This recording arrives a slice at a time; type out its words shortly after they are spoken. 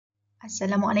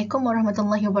Assalamualaikum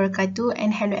warahmatullahi wabarakatuh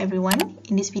and hello everyone.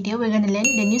 In this video, we're going to learn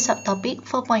the new subtopic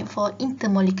 4.4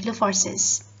 Intermolecular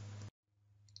Forces.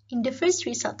 In the first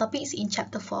three subtopics in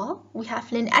chapter 4, we have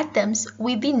learned atoms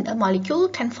within a molecule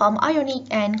can form ionic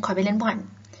and covalent bond.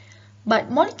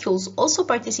 But molecules also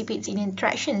participate in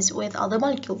interactions with other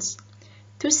molecules.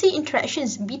 To see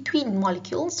interactions between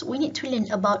molecules, we need to learn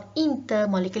about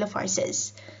intermolecular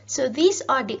forces. So these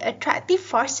are the attractive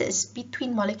forces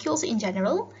between molecules in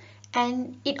general,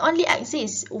 and it only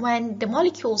exists when the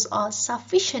molecules are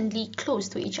sufficiently close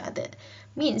to each other.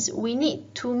 Means we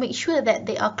need to make sure that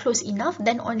they are close enough,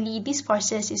 then only this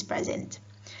forces is present.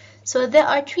 So there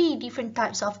are three different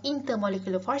types of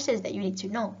intermolecular forces that you need to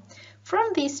know.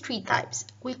 From these three types,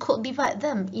 we could divide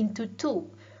them into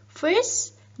two.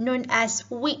 First, known as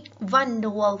weak van der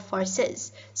Waals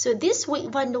forces. So these weak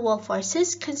van der Waals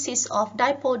forces consist of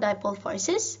dipole-dipole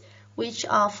forces, which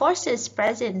are forces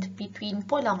present between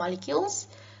polar molecules,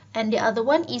 and the other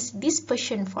one is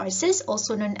dispersion forces,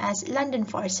 also known as London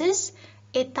forces,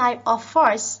 a type of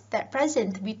force that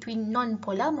present between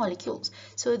non-polar molecules.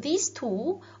 So these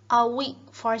two are weak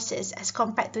forces as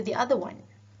compared to the other one.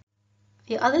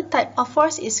 The other type of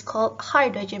force is called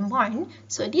hydrogen bond.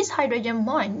 So these hydrogen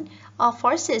bond are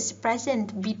forces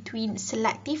present between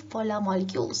selective polar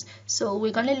molecules. So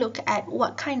we're going to look at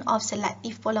what kind of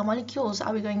selective polar molecules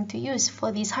are we going to use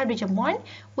for this hydrogen bond,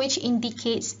 which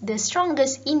indicates the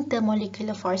strongest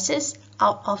intermolecular forces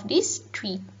out of these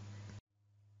three.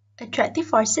 Attractive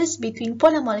forces between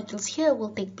polar molecules here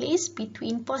will take place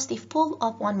between positive pole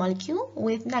of one molecule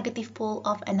with negative pole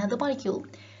of another molecule.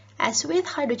 As with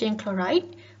hydrogen chloride,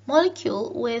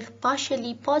 molecule with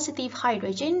partially positive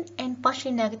hydrogen and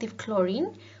partially negative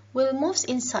chlorine will move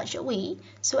in such a way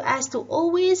so as to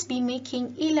always be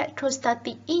making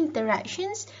electrostatic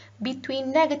interactions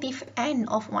between negative end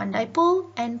of one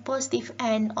dipole and positive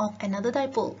end of another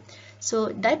dipole. So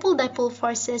dipole-dipole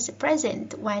forces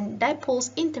present when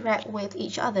dipoles interact with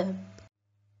each other.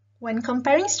 When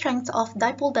comparing strength of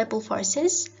dipole-dipole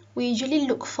forces, we usually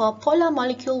look for polar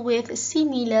molecule with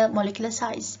similar molecular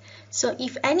size. So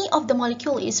if any of the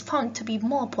molecule is found to be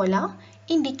more polar,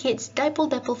 indicates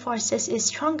dipole-dipole forces is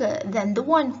stronger than the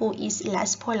one who is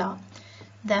less polar.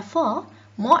 Therefore,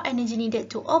 more energy needed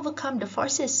to overcome the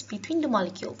forces between the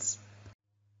molecules.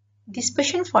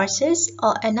 Dispersion forces,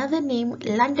 or another name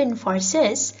London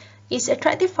forces, is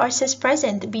attractive forces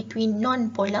present between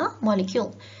non-polar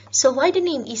molecule. So why the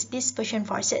name is dispersion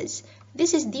forces?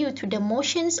 This is due to the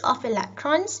motions of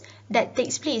electrons that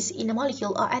takes place in a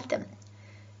molecule or atom.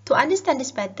 To understand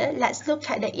this better, let's look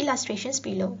at the illustrations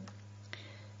below.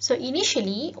 So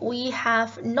initially, we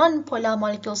have non-polar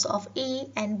molecules of A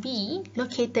and B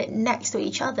located next to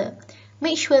each other.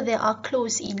 Make sure they are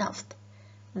close enough.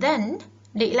 Then,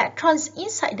 the electrons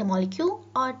inside the molecule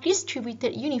are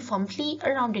distributed uniformly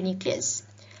around the nucleus.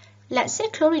 Let's say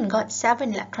chlorine got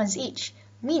 7 electrons each,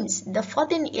 means the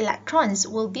 14 electrons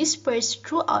will disperse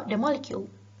throughout the molecule.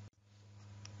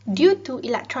 Due to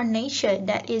electron nature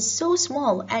that is so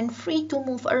small and free to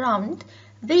move around,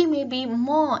 there may be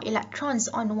more electrons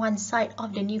on one side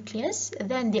of the nucleus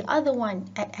than the other one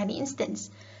at any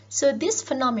instance. So this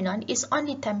phenomenon is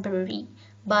only temporary,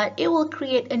 but it will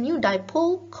create a new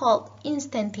dipole called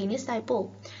instantaneous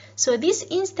dipole. So this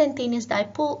instantaneous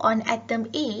dipole on atom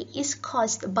A is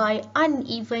caused by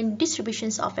uneven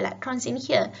distributions of electrons in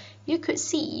here. You could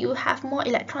see you have more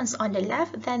electrons on the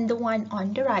left than the one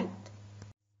on the right.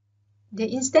 The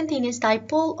instantaneous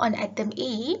dipole on atom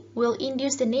A will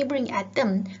induce the neighboring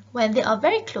atom when they are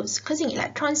very close, causing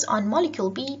electrons on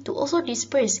molecule B to also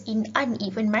disperse in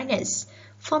uneven manners,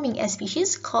 forming a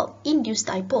species called induced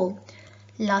dipole.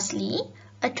 Lastly,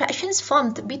 attractions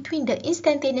formed between the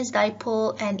instantaneous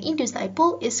dipole and induced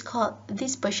dipole is called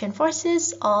dispersion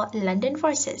forces or London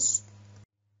forces.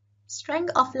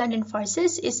 Strength of London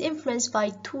forces is influenced by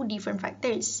two different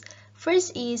factors.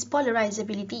 First is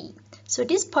polarizability. So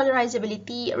this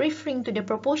polarizability referring to the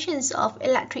proportions of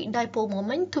electric dipole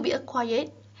moment to be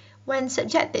acquired when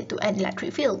subjected to an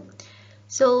electric field.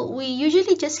 So we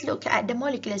usually just look at the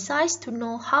molecular size to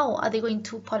know how are they going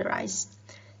to polarize.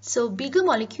 So bigger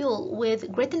molecule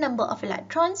with greater number of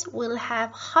electrons will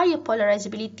have higher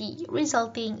polarizability,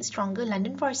 resulting stronger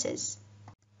London forces.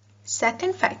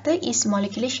 Second factor is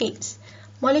molecular shapes.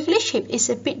 Molecular shape is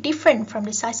a bit different from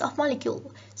the size of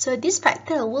molecule. So this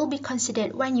factor will be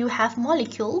considered when you have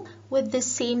molecule with the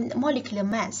same molecular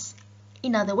mass.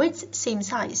 In other words, same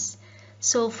size.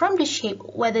 So from the shape,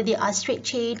 whether they are straight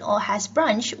chain or has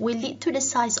branch will lead to the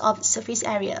size of surface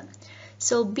area.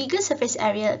 So bigger surface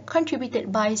area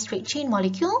contributed by straight chain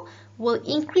molecule will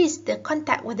increase the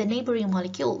contact with the neighboring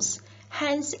molecules.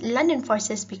 Hence, London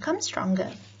forces become stronger.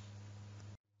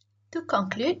 To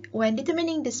conclude, when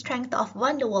determining the strength of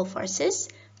van der Waals forces,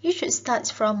 you should start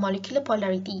from molecular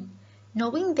polarity.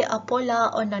 Knowing they are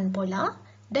polar or non-polar,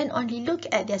 then only look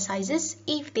at their sizes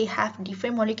if they have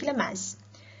different molecular mass.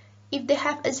 If they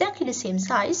have exactly the same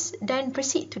size, then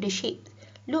proceed to the shape.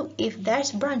 Look if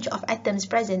there's branch of atoms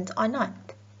present or not.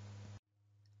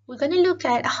 We're going to look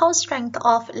at how strength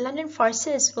of London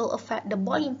forces will affect the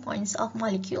boiling points of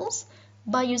molecules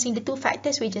by using the two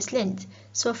factors we just learned.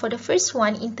 So for the first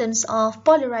one, in terms of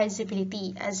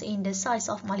polarizability, as in the size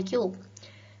of molecule.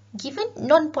 Given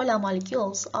non-polar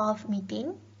molecules of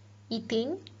methane,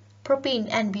 ethane, propane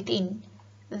and butane,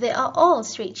 they are all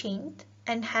straight-chained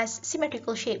and has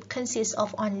symmetrical shape, consists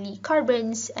of only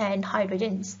carbons and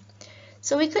hydrogens.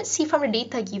 So we could see from the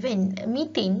data given,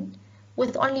 methane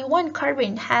with only one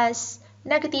carbon has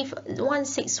negative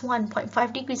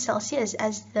 161.5 degrees Celsius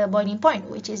as the boiling point,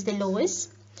 which is the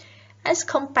lowest, as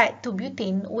compared to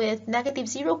butane with negative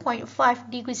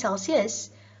 0.5 degrees Celsius,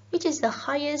 which is the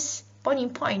highest boiling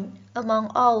point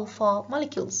among all four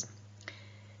molecules.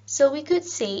 So we could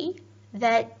say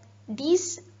that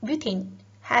this butane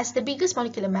has the biggest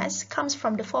molecular mass, comes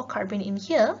from the 4 carbon in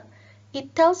here.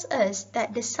 It tells us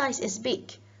that the size is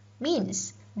big,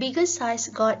 means bigger size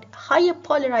got higher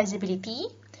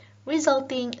polarizability,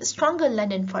 resulting stronger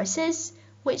London forces,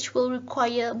 which will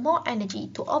require more energy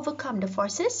to overcome the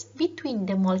forces between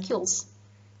the molecules.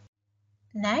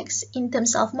 Next, in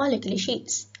terms of molecular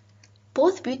shapes,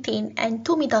 both butane and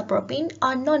 2-methylpropane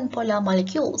are non-polar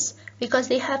molecules because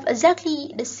they have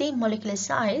exactly the same molecular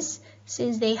size,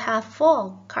 since they have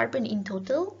 4 carbon in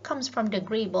total, comes from the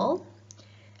grey ball,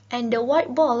 and the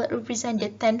white ball represents the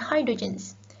 10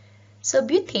 hydrogens. So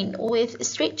butane with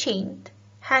straight chain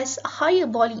has a higher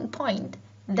boiling point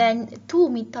than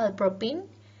 2-methylpropane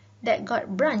that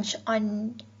got branch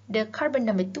on the carbon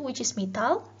number 2, which is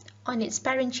methyl, on its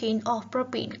parent chain of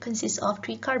propane, consists of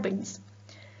 3 carbons.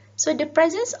 So the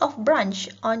presence of branch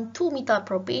on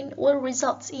 2-methylpropane will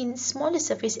result in smaller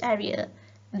surface area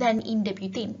than in the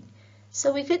butane.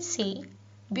 So we could say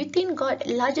butane got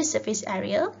larger surface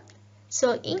area,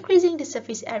 so increasing the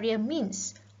surface area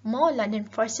means more London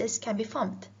forces can be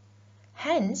formed.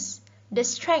 Hence, the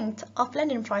strength of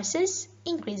London forces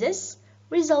increases,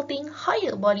 resulting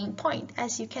higher boiling point,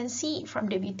 as you can see from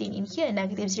the butane in here,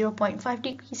 negative 0.5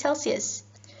 degrees Celsius.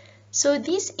 So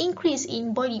this increase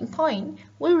in boiling point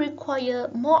will require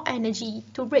more energy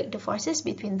to break the forces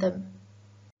between them.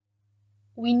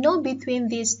 We know between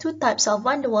these two types of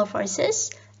van der Waals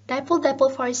forces,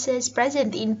 dipole-dipole forces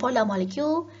present in polar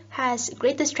molecule has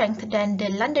greater strength than the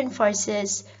London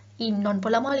forces in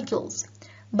non-polar molecules.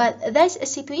 But there's a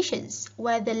situations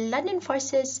where the London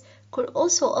forces could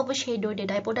also overshadow the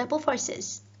dipole-dipole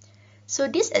forces. So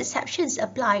these exceptions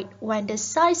applied when the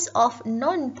size of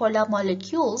non-polar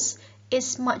molecules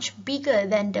is much bigger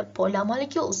than the polar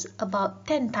molecules, about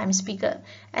 10 times bigger.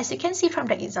 As you can see from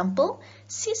the example,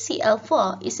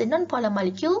 CCl4 is a non-polar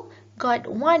molecule, got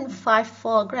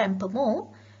 154 gram per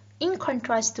mole, in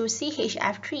contrast to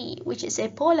CHF3, which is a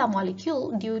polar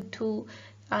molecule due to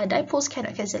dipoles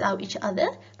cannot cancel out each other,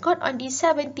 got only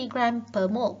 70 gram per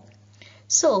mole.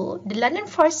 So the London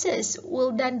forces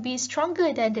will then be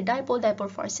stronger than the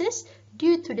dipole-dipole forces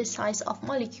due to the size of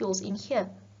molecules in here.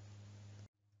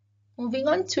 Moving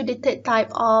on to the third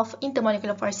type of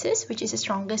intermolecular forces, which is the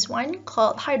strongest one,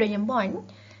 called hydrogen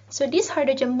bond. So this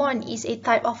hydrogen bond is a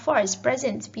type of force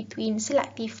present between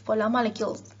selective polar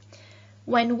molecules.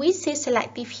 When we say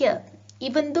selective here,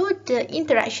 even though the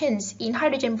interactions in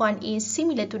hydrogen bond is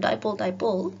similar to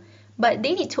dipole-dipole, but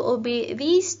they need to obey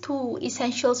these two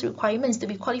essential requirements to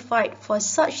be qualified for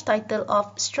such title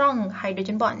of strong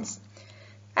hydrogen bonds.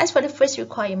 As for the first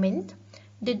requirement,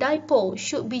 the dipole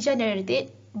should be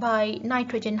generated by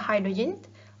nitrogen hydrogen,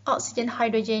 oxygen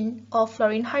hydrogen, or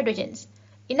fluorine hydrogens.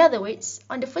 In other words,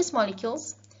 on the first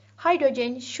molecules,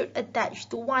 hydrogen should attach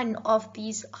to one of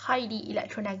these highly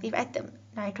electronegative atoms,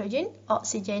 nitrogen,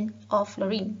 oxygen, or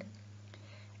fluorine.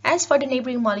 As for the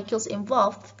neighboring molecules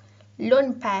involved,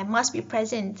 lone pair must be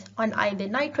present on either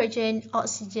nitrogen,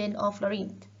 oxygen, or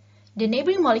fluorine. The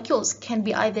neighboring molecules can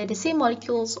be either the same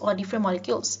molecules or different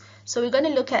molecules. So we're going to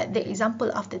look at the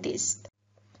example after this.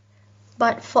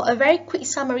 But for a very quick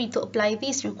summary to apply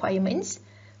these requirements,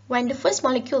 when the first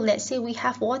molecule, let's say we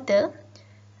have water,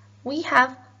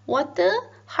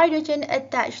 hydrogen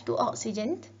attached to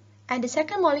oxygen, and the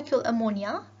second molecule,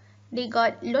 ammonia, they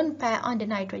got lone pair on the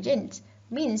nitrogens.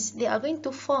 Means they are going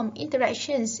to form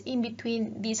interactions in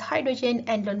between these hydrogen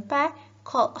and lone pair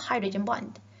called hydrogen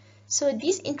bond. So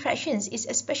these interactions is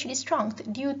especially strong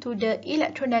due to the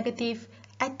electronegative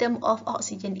atom of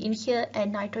oxygen in here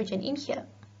and nitrogen in here.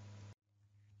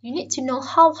 You need to know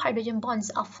how hydrogen bonds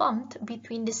are formed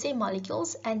between the same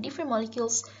molecules and different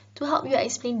molecules to help you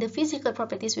explain the physical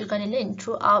properties we're going to learn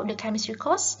throughout the chemistry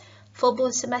course for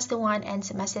both semester 1 and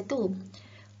semester 2.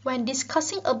 When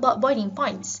discussing about boiling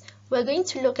points, we're going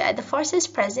to look at the forces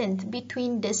present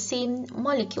between the same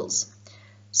molecules.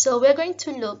 So we're going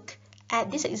to look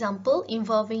at this example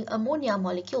involving ammonia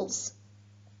molecules.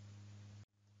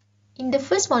 In the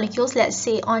first molecules, let's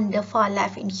say on the far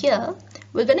left in here,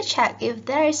 we're going to check if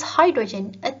there is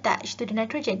hydrogen attached to the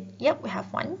nitrogen. Yep, we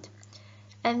have one.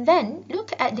 And then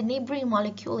look at the neighboring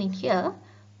molecule in here,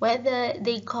 whether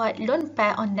they got lone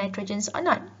pair on nitrogens or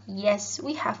not. Yes,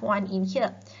 we have one in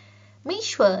here. Make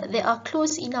sure they are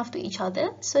close enough to each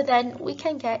other so then we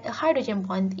can get a hydrogen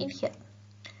bond in here.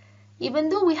 Even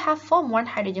though we have formed one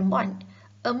hydrogen bond,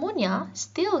 ammonia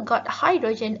still got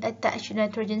hydrogen attached to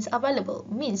nitrogens available,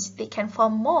 means they can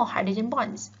form more hydrogen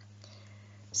bonds.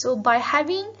 So by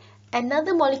having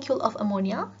another molecule of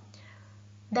ammonia,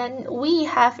 then we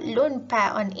have lone pair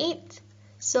on it.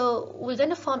 So we're going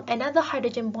to form another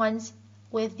hydrogen bonds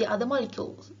with the other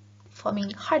molecule, forming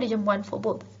hydrogen bond for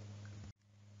both.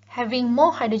 Having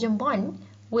more hydrogen bond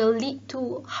will lead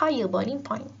to higher boiling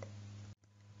point.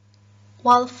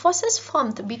 While forces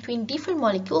formed between different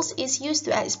molecules is used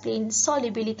to explain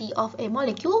solubility of a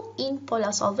molecule in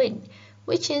polar solvent,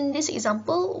 which in this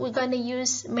example, we're going to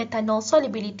use methanol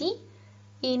solubility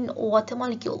in water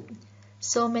molecule.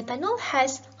 So methanol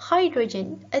has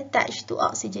hydrogen attached to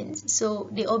oxygen, so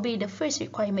they obey the first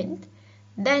requirement.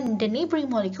 Then the neighboring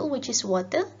molecule, which is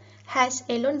water, has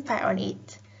a lone pair on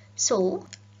it. So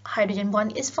hydrogen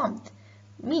bond is formed,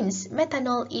 means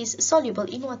methanol is soluble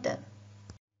in water.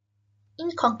 In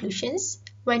conclusions,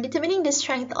 when determining the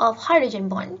strength of hydrogen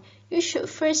bond, you should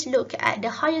first look at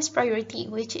the highest priority,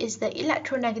 which is the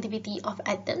electronegativity of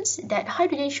atoms that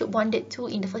hydrogen should bonded to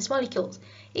in the first molecule.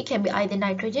 It can be either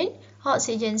nitrogen,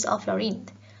 oxygen, or fluorine.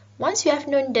 Once you have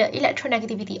known the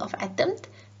electronegativity of atoms,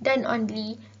 then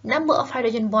only number of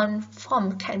hydrogen bond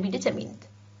formed can be determined.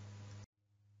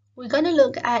 We're going to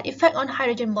look at effect on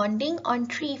hydrogen bonding on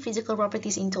 3 physical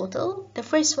properties in total. The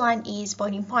first one is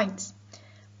boiling points.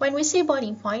 When we say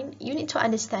boiling point, you need to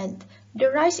understand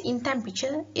the rise in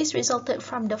temperature is resulted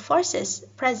from the forces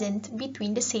present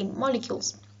between the same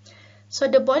molecules. So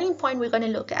the boiling point we're going to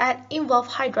look at involve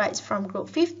hydrides from group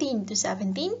 15 to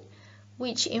 17,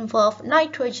 which involve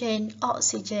nitrogen,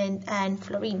 oxygen, and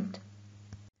fluorine.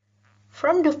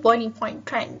 From the boiling point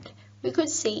trend, we could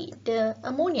say the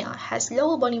ammonia has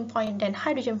lower boiling point than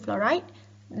hydrogen fluoride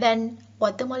than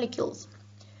water molecules.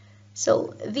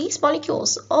 So these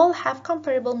molecules all have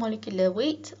comparable molecular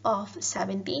weight of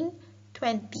 17,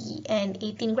 20, and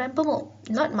 18 gram per mole.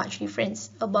 Not much difference,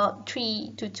 about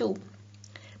 3 to 2.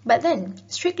 But then,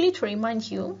 strictly to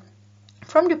remind you,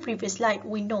 from the previous slide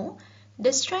we know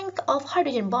the strength of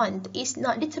hydrogen bond is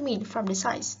not determined from the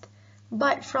size,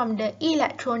 but from the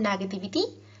electronegativity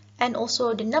and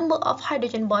also the number of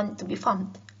hydrogen bonds to be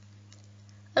formed.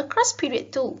 Across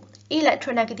period 2,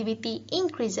 electronegativity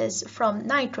increases from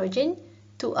nitrogen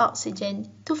to oxygen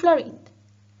to fluorine.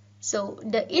 So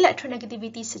the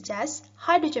electronegativity suggests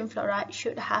hydrogen fluoride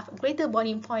should have greater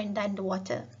boiling point than the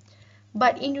water.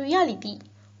 But in reality,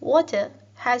 water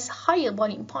has higher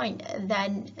boiling point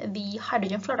than the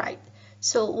hydrogen fluoride.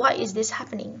 So why is this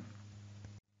happening?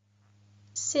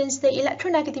 Since the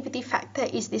electronegativity factor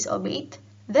is disobeyed,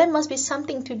 there must be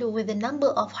something to do with the number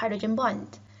of hydrogen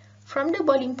bonds. From the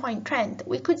boiling point trend,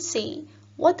 we could say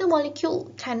water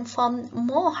molecule can form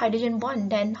more hydrogen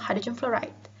bond than hydrogen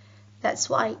fluoride. That's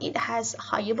why it has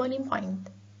higher boiling point.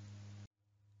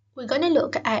 We're going to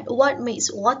look at what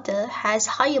makes water has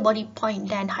higher boiling point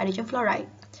than hydrogen fluoride.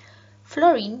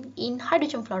 Fluorine in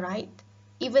hydrogen fluoride,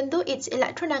 even though its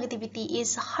electronegativity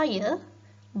is higher,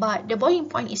 but the boiling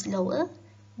point is lower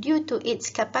due to its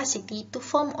capacity to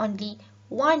form only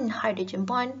one hydrogen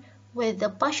bond with the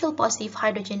partial positive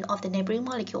hydrogen of the neighboring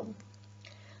molecule.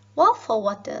 While for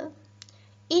water,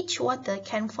 each water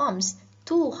can form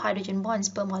 2 hydrogen bonds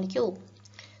per molecule.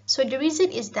 So the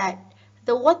reason is that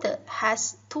the water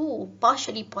has 2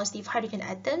 partially positive hydrogen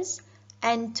atoms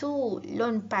and 2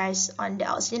 lone pairs on the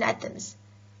oxygen atoms.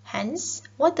 Hence,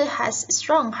 water has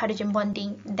strong hydrogen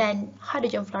bonding than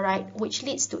hydrogen fluoride, which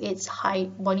leads to its high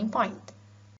boiling point.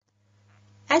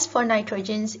 As for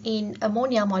nitrogens in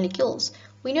ammonia molecules,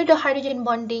 we know the hydrogen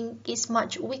bonding is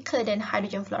much weaker than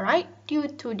hydrogen fluoride due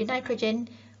to the nitrogen,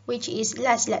 which is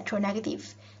less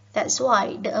electronegative. That's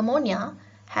why the ammonia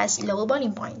has lower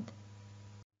boiling point.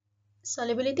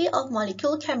 Solubility of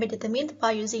molecule can be determined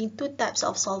by using 2 types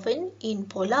of solvent in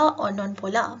polar or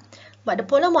non-polar. but the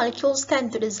polar molecules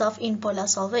tend to dissolve in polar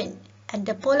solvent, and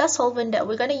the polar solvent that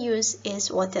we're going to use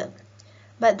is water.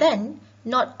 But then,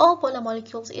 not all polar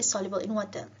molecules is soluble in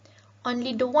water.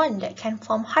 Only the one that can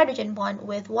form hydrogen bond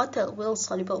with water will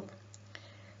soluble.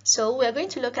 So we are going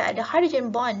to look at the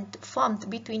hydrogen bond formed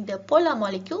between the polar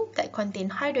molecule that contain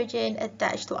hydrogen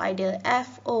attached to either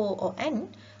F, O, or N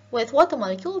with water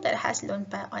molecule that has lone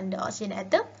pair on the oxygen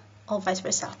atom, or vice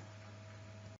versa.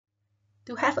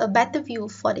 To have a better view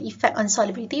for the effect on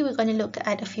solubility, we're going to look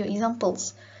at a few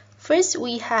examples. First,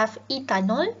 we have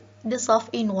ethanol dissolved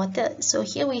in water. So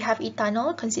here we have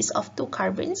ethanol consists of 2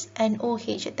 carbons and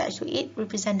OH attached to it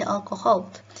represent the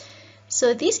alcohol.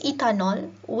 So this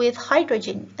ethanol with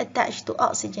hydrogen attached to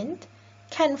oxygen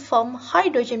can form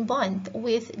hydrogen bond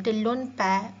with the lone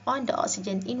pair on the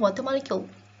oxygen in water molecule.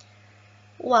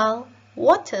 While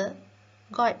water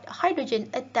got hydrogen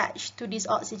attached to this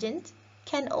oxygen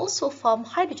can also form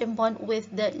hydrogen bond with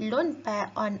the lone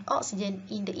pair on oxygen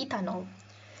in the ethanol.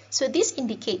 So this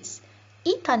indicates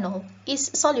ethanol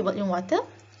is soluble in water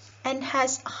and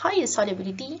has higher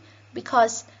solubility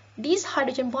because these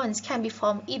hydrogen bonds can be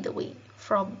formed either way,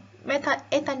 from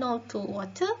ethanol to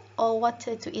water or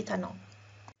water to ethanol.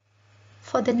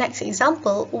 For the next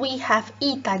example, we have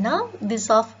ethanol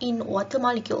dissolved in water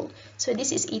molecule. So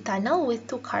this is ethanol with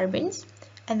 2 carbons,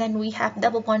 and then we have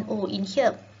double bond O in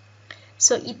here.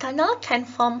 So ethanol can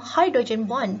form hydrogen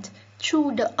bond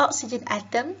through the oxygen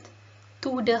atom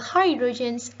to the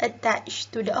hydrogens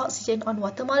attached to the oxygen on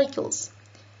water molecules.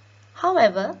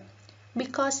 However,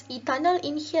 because ethanol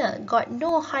in here got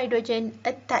no hydrogen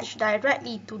attached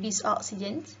directly to these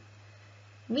oxygens,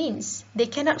 means they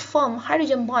cannot form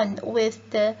hydrogen bond with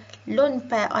the lone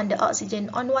pair on the oxygen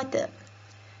on water.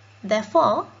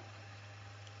 Therefore,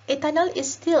 ethanol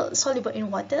is still soluble in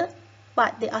water,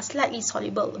 but they are slightly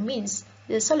soluble, means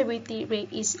the solubility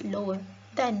rate is lower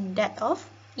than that of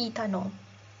ethanol.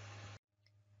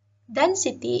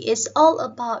 Density is all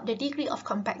about the degree of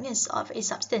compactness of a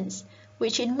substance,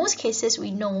 which in most cases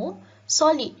we know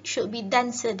solid should be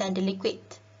denser than the liquid.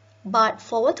 But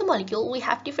for water molecule, we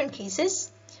have different cases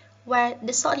where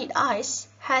the solid ice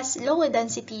has lower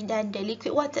density than the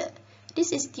liquid water.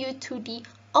 This is due to the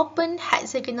open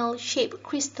hexagonal shaped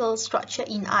crystal structure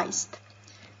in ice.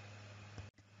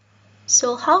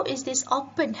 So how is this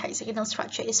open hexagonal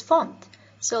structure is formed?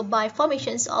 So by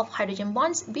formations of hydrogen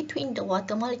bonds between the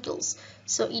water molecules.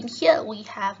 So in here we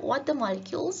have water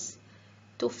molecules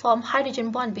to form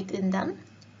hydrogen bond between them.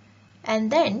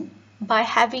 And then by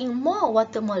having more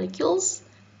water molecules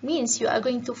means you are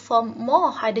going to form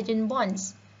more hydrogen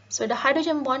bonds. So the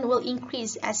hydrogen bond will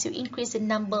increase as you increase the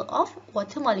number of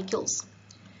water molecules.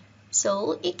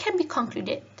 So it can be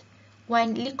concluded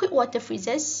when liquid water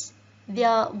freezes,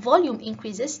 their volume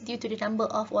increases due to the number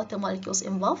of water molecules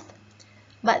involved.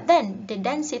 But then the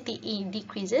density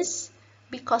decreases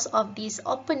because of this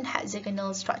open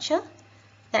hexagonal structure.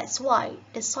 That's why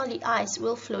the solid ice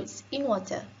will float in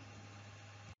water.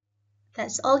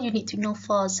 That's all you need to know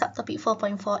for subtopic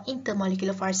 4.4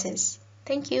 intermolecular forces.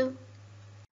 Thank you.